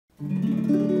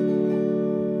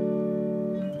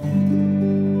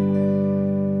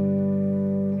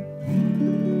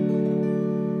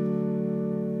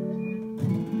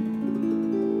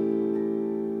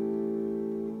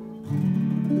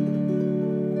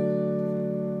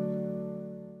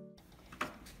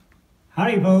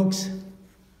Howdy, folks.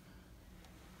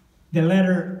 The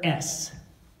letter S.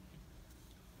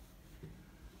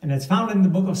 And it's found in the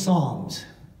book of Psalms.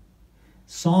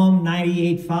 Psalm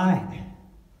 98:5.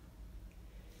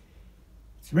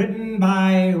 It's written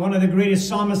by one of the greatest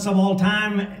psalmists of all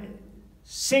time.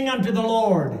 Sing unto the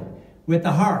Lord with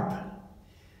the harp,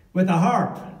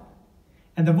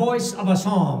 and the voice of a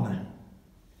psalm.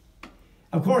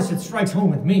 Of course, it strikes home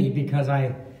with me because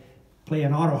I play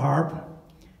an auto harp.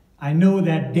 I know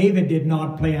that David did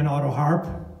not play an auto harp,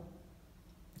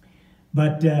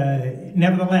 but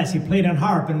nevertheless, he played on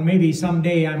harp, and maybe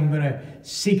someday I'm going to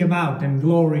seek him out in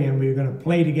glory, and we're going to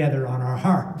play together on our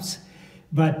harps.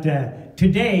 But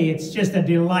today, it's just a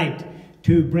delight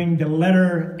to bring the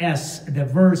letter S, the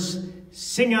verse,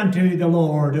 sing unto the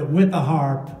Lord with the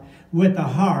harp,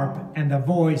 and the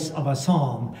voice of a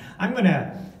psalm. I'm going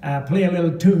to play a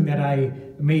little tune that I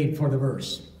made for the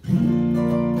verse.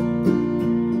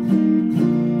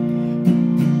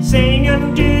 Sing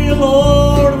unto the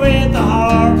Lord with the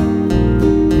harp,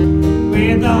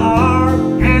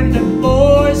 and the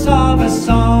voice of a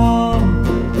song.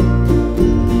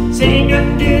 Sing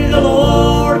unto the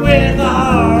Lord with the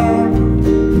harp,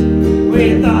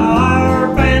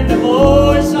 and the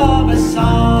voice of a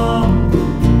song.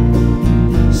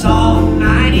 Psalm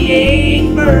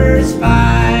 98, verse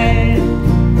 5.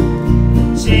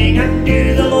 Sing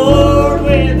unto the Lord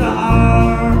with the harp,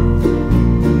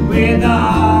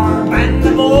 and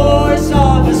the voice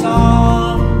of a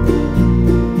song.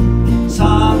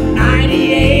 Psalm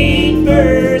 98,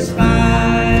 verse 5.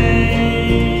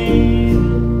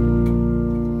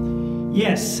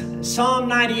 Yes, Psalm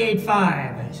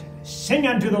 98:5. Sing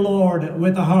unto the Lord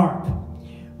with the harp,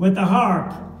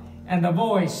 and the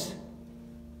voice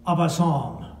of a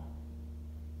psalm.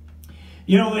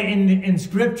 You know, in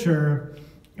Scripture,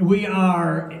 we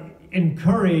are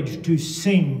encouraged to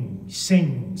sing.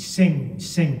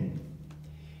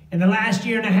 In the last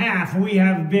year and a half, we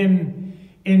have been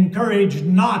encouraged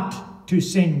not to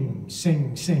sing.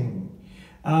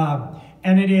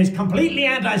 And it is completely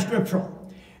anti-scriptural.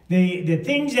 The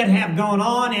things that have gone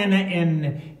on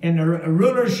in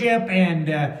rulership and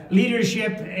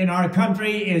leadership in our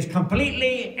country is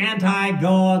completely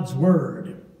anti-God's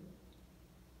word.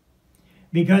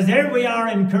 Because there we are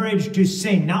encouraged to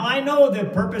sing. Now, I know the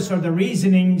purpose or the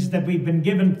reasonings that we've been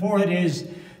given for it is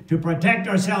to protect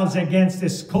ourselves against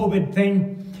this COVID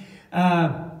thing.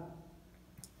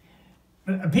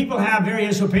 People have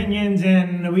various opinions,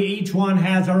 and each one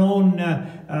has our own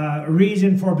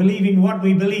reason for believing what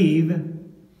we believe.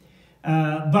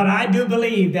 But I do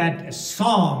believe that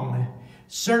song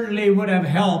certainly would have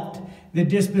helped the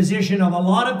disposition of a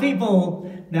lot of people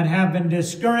that have been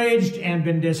discouraged and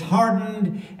been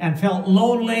disheartened and felt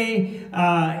lonely.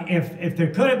 If there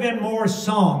could have been more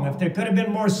song, if there could have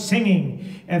been more singing,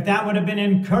 if that would have been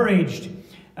encouraged,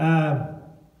 I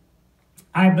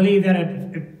believe that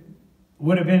it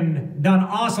would have been done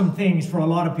awesome things for a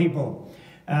lot of people.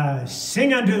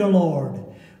 Sing unto the Lord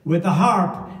with the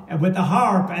harp,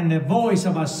 and the voice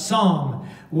of a psalm.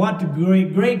 What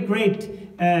great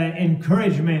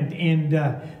encouragement. And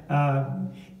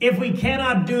if we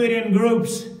cannot do it in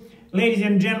groups, ladies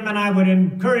and gentlemen, I would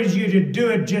encourage you to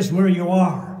do it just where you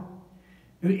are.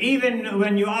 Even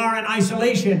when you are in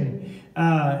isolation,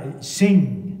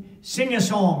 sing a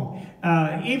song.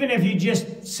 Even if you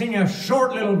just sing a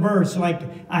short little verse like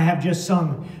I have just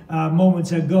sung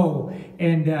moments ago,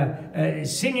 and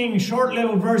singing short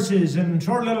little verses and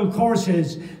short little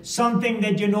courses, something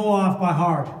that you know off by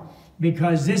heart,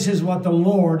 because this is what the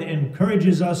Lord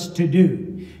encourages us to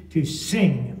do, to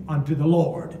sing unto the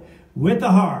Lord with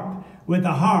the harp,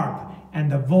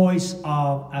 and the voice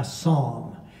of a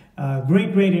psalm.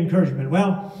 Great encouragement.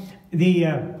 Well, the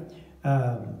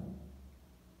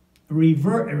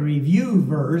review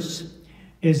verse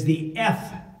is the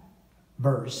F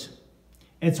verse.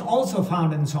 It's also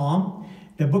found in Psalm,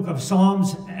 the book of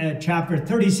Psalms, chapter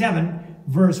 37,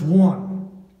 verse 1.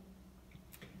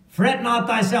 Fret not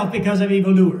thyself because of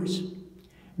evildoers,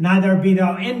 neither be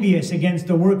thou envious against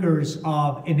the workers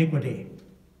of iniquity.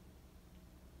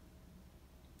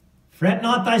 Fret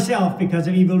not thyself because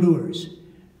of evildoers,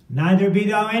 neither be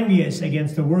thou envious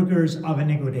against the workers of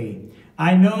iniquity.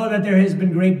 I know that there has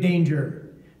been great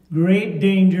danger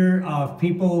of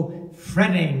people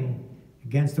fretting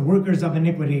against the workers of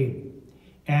iniquity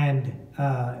and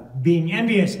being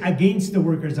envious against the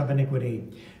workers of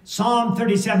iniquity. Psalm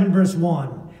 37 verse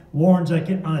 1 warns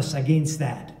us against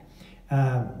that.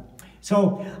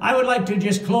 So I would like to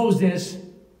just close this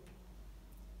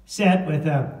set with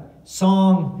a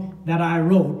song that I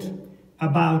wrote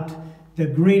about the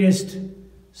greatest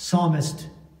psalmist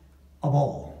of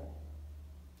all.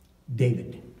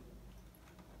 David.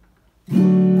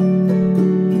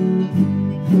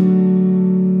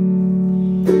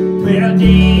 Well,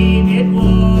 David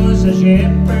was a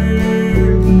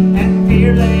shepherd, and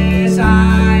fearless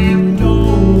I am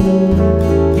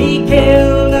told. He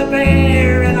killed a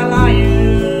bear and a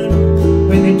lion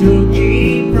when they took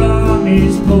sheep from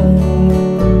his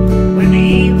fold. When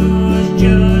he was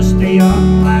just a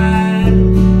young lad,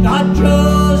 God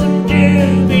chose him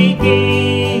to be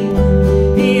king.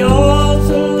 He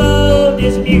also loved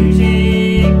his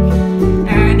music,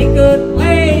 and he could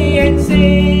play and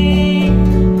sing.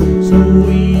 So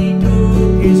he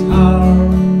took his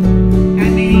harp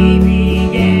and he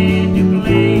began to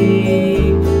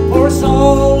play. For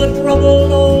Saul, the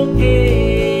troubled old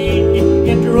king,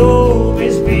 it drove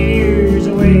his fears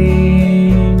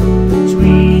away.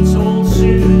 Sweet soul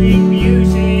soothing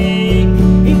music,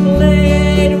 he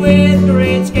played with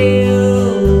great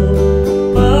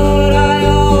skill. But I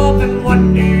often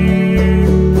wonder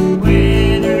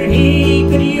whether he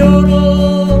could yodel.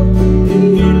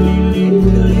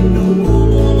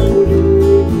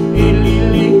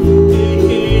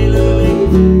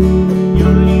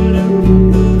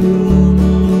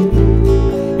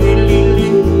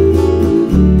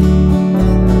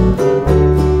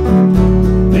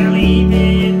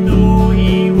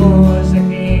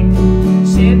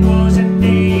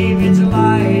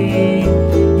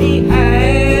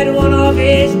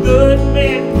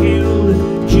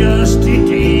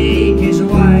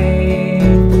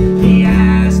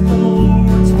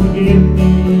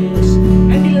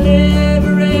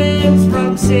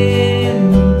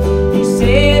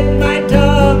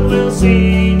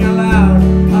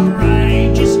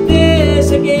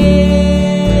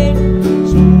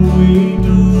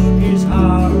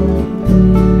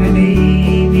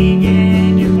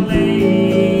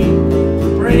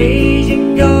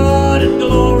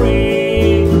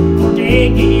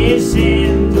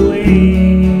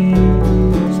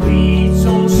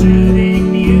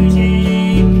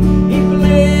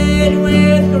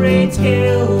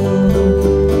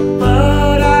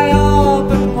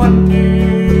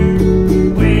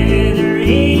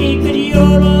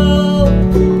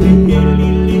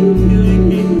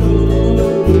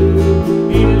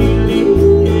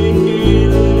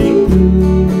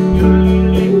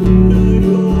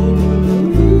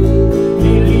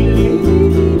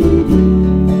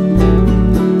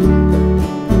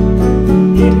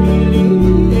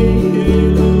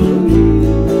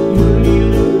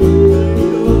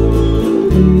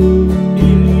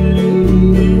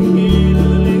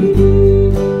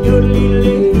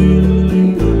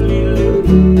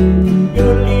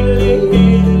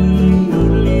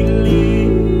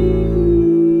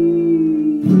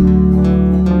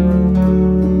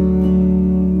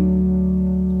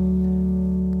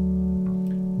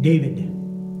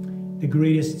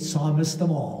 Of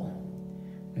all,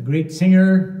 a great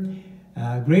singer,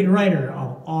 a great writer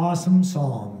of awesome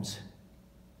psalms.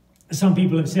 Some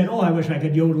people have said, oh, I wish I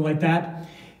could yodel like that.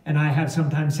 And I have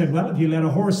sometimes said, well, if you let a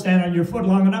horse stand on your foot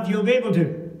long enough, you'll be able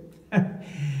to.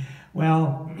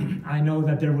 Well, I know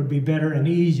that there would be better and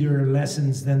easier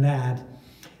lessons than that.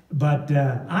 But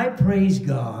I praise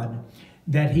God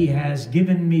that he has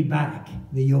given me back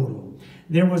the yodel.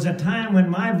 There was a time when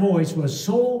my voice was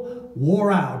so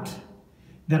wore out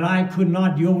that I could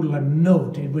not yodel a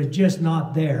note. It was just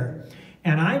not there.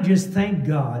 And I just thank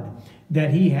God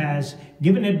that he has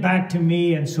given it back to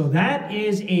me. And so that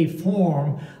is a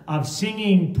form of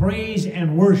singing praise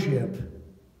and worship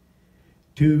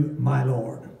to my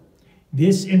Lord.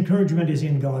 This encouragement is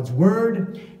in God's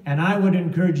word. And I would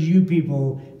encourage you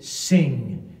people,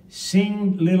 sing.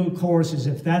 Sing little choruses.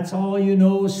 If that's all you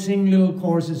know, sing little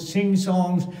choruses, sing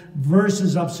songs,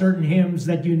 verses of certain hymns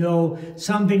that you know,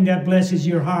 something that blesses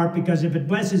your heart, because if it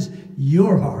blesses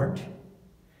your heart,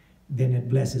 then it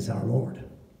blesses our Lord.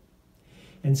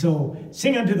 And so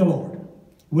sing unto the Lord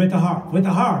with a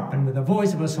harp and with the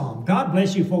voice of a psalm. God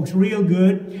bless you folks real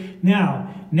good.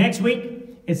 Now, next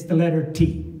week, it's the letter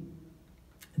T.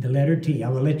 The letter T. I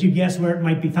will let you guess where it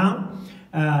might be found.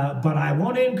 But I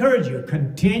want to encourage you,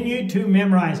 continue to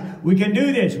memorize. We can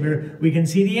do this. We can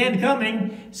see the end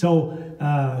coming.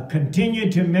 So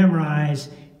continue to memorize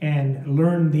and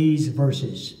learn these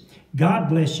verses. God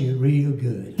bless you real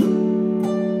good.